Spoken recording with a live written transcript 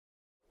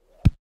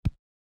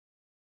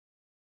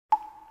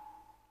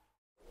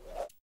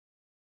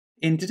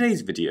In today's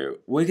video,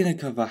 we're going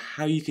to cover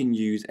how you can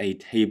use a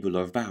table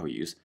of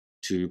values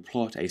to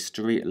plot a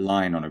straight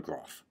line on a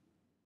graph.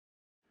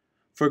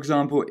 For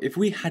example, if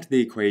we had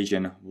the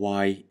equation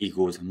y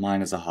equals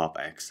minus a half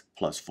x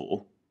plus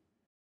 4,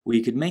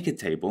 we could make a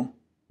table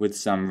with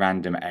some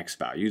random x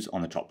values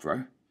on the top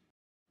row,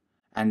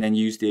 and then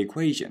use the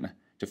equation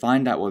to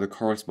find out what the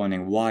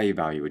corresponding y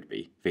value would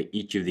be for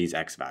each of these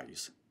x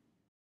values.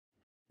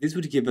 This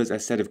would give us a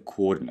set of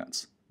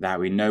coordinates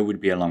that we know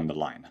would be along the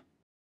line.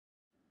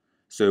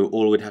 So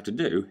all we'd have to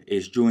do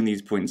is join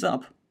these points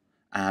up,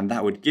 and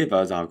that would give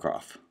us our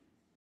graph.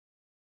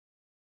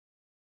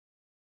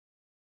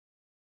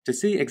 To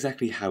see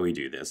exactly how we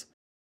do this,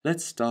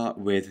 let's start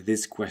with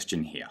this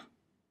question here,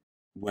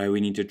 where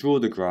we need to draw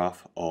the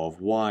graph of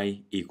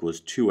y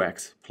equals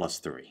 2x plus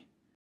 3.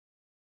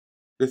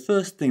 The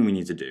first thing we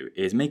need to do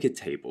is make a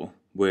table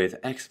with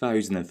x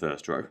values in the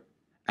first row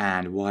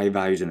and y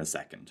values in the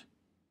second.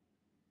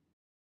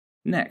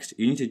 Next,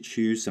 you need to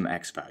choose some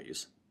x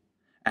values.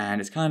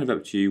 And it's kind of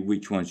up to you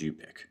which ones you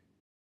pick.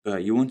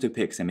 But you want to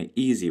pick some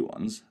easy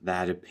ones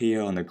that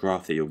appear on the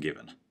graph that you're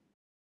given.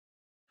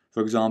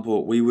 For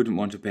example, we wouldn't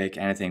want to pick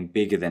anything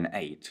bigger than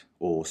 8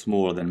 or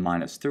smaller than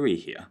minus 3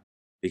 here,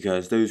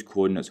 because those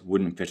coordinates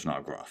wouldn't fit on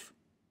our graph.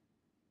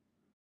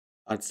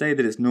 I'd say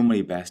that it's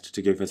normally best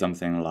to go for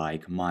something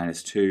like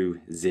minus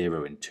 2,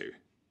 0, and 2.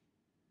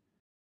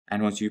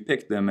 And once you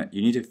pick them,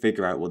 you need to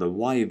figure out what the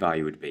y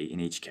value would be in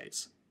each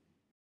case.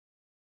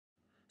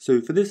 So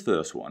for this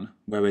first one,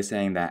 where we're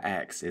saying that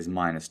x is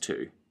minus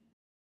 2,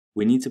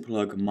 we need to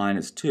plug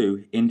minus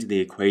 2 into the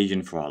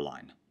equation for our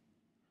line.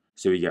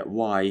 So we get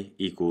y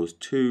equals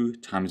 2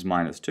 times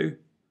minus 2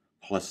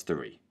 plus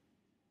 3,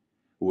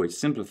 which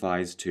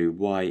simplifies to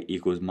y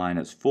equals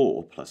minus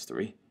 4 plus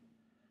 3,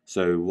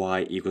 so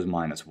y equals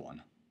minus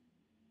 1.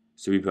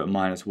 So we put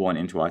minus 1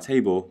 into our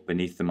table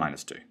beneath the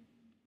minus 2.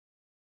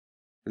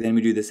 Then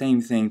we do the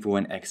same thing for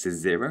when x is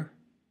 0,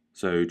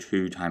 so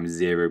 2 times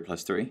 0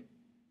 plus 3.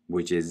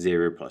 Which is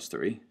 0 plus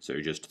 3,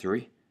 so just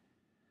 3.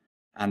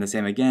 And the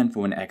same again for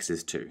when x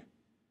is 2.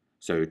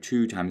 So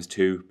 2 times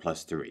 2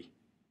 plus 3,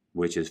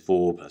 which is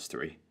 4 plus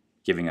 3,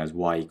 giving us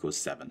y equals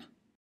 7.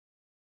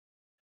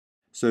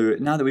 So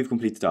now that we've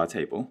completed our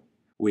table,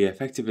 we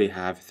effectively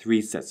have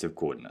 3 sets of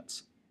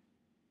coordinates.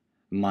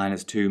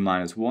 Minus 2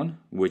 minus 1,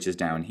 which is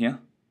down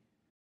here.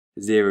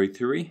 0,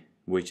 3,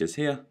 which is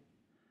here.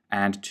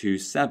 And 2,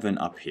 7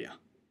 up here.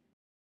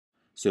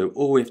 So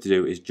all we have to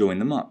do is join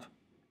them up.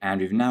 And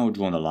we've now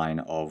drawn the line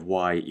of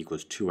y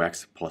equals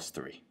 2x plus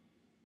 3.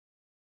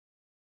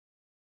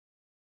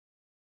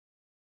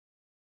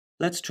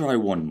 Let's try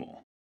one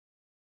more.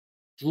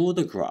 Draw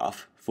the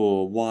graph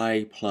for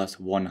y plus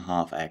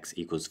 1/2 x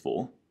equals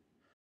 4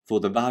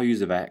 for the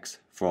values of x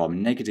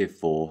from negative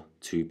 4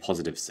 to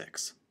positive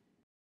 6.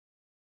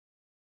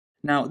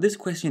 Now this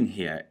question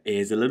here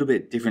is a little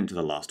bit different to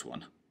the last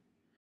one,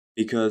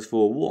 because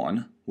for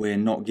one, we're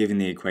not given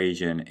the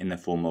equation in the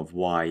form of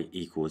y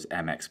equals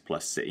mx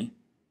plus c,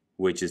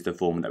 which is the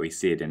form that we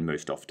see it in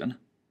most often.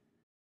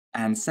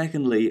 And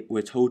secondly,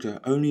 we're told to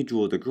only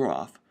draw the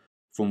graph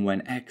from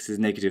when x is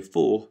negative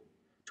 4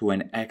 to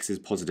when x is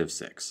positive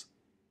 6.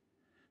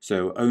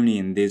 So only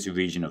in this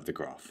region of the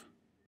graph.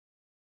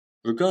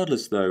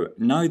 Regardless though,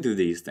 neither of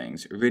these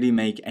things really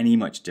make any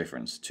much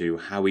difference to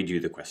how we do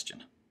the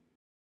question.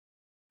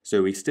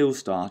 So we still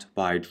start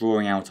by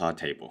drawing out our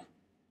table.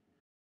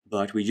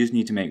 But we just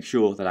need to make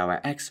sure that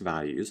our x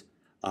values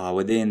are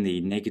within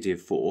the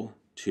negative 4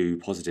 to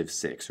positive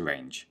 6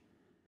 range,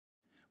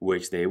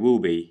 which they will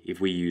be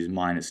if we use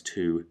minus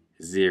 2,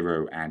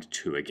 0, and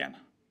 2 again.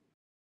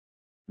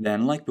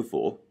 Then, like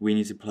before, we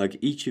need to plug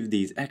each of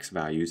these x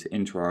values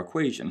into our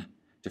equation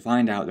to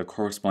find out the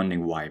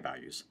corresponding y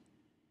values.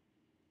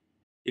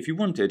 If you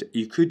wanted,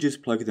 you could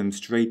just plug them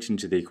straight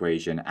into the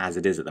equation as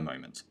it is at the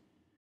moment.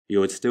 You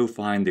would still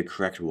find the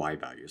correct y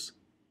values.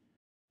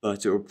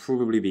 But it would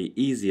probably be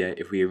easier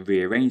if we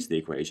rearrange the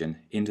equation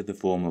into the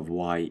form of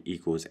y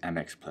equals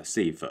mx plus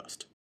c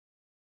first.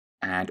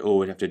 And all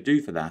we'd have to do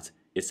for that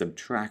is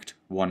subtract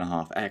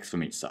 1/2 x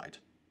from each side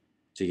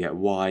to get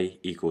y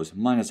equals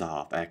minus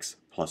 1/2 x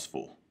plus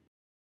 4.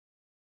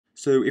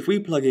 So if we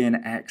plug in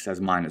x as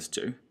minus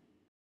 2,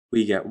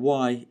 we get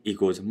y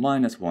equals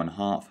minus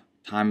 1/2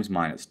 times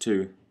minus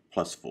 2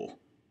 plus 4,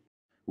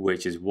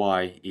 which is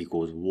y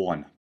equals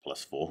 1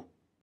 plus 4,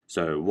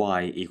 so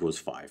y equals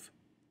 5.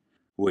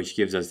 Which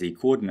gives us the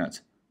coordinate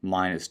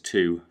minus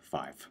 2,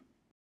 5.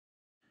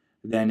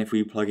 Then if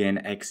we plug in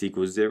x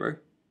equals 0,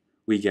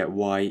 we get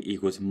y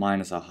equals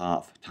minus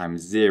 1/2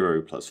 times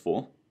 0 plus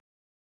 4,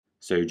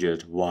 so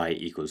just y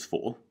equals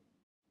 4,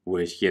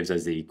 which gives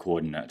us the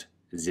coordinate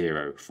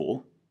 0,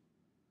 4.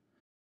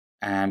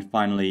 And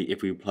finally,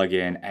 if we plug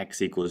in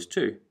x equals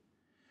 2,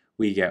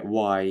 we get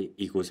y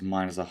equals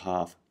minus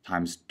 1/2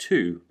 times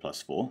 2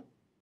 plus 4,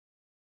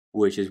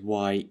 which is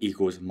y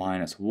equals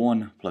minus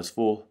 1 plus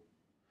 4,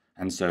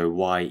 and so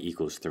y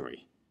equals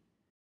 3,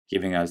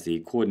 giving us the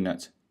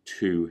coordinate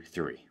 2,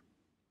 3.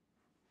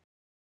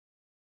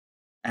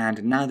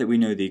 And now that we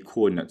know the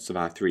coordinates of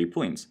our 3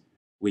 points,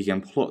 we can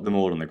plot them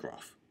all on the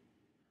graph.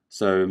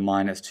 So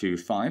minus 2,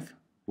 5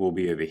 will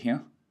be over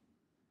here,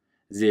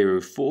 0,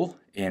 4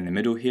 in the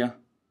middle here,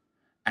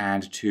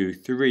 and 2,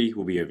 3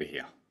 will be over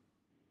here.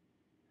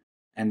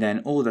 And then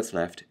all that's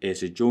left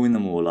is to join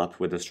them all up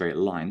with a straight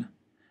line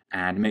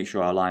and make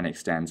sure our line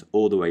extends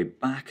all the way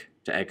back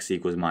to x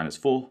equals minus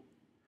 4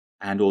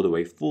 and all the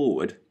way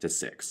forward to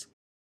 6,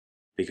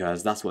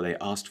 because that's what they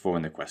asked for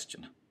in the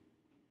question.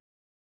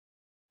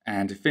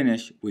 And to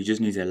finish, we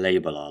just need to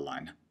label our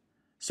line.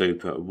 So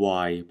put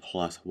y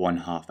plus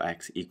 1/2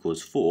 x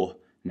equals 4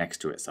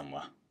 next to it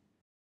somewhere.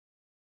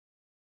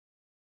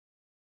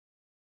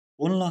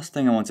 One last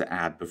thing I want to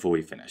add before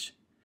we finish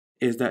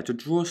is that to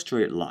draw a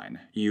straight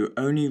line, you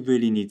only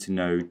really need to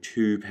know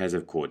 2 pairs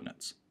of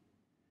coordinates.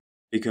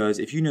 Because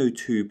if you know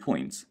 2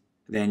 points,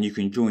 then you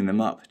can join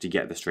them up to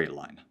get the straight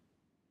line.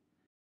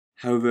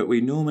 However, we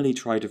normally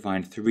try to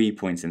find 3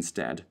 points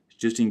instead,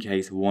 just in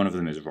case one of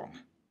them is wrong.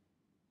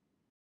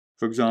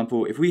 For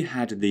example, if we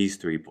had these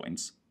 3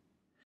 points,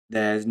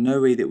 there's no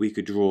way that we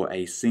could draw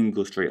a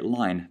single straight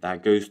line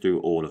that goes through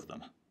all of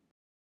them.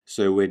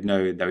 So we'd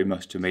know that we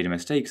must have made a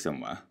mistake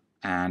somewhere,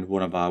 and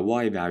one of our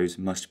y values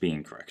must be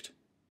incorrect.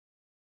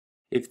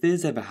 If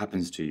this ever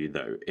happens to you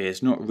though,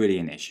 it's not really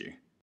an issue.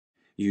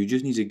 You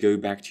just need to go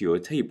back to your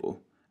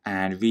table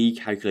and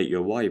recalculate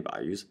your y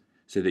values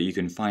so that you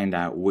can find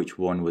out which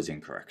one was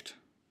incorrect.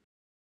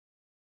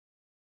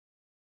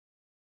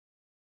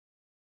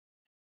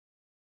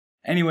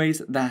 Anyways,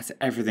 that's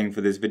everything for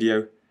this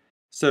video.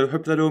 So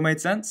hope that all made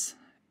sense.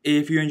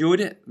 If you enjoyed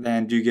it,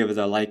 then do give us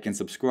a like and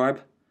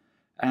subscribe.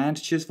 And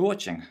cheers for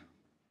watching.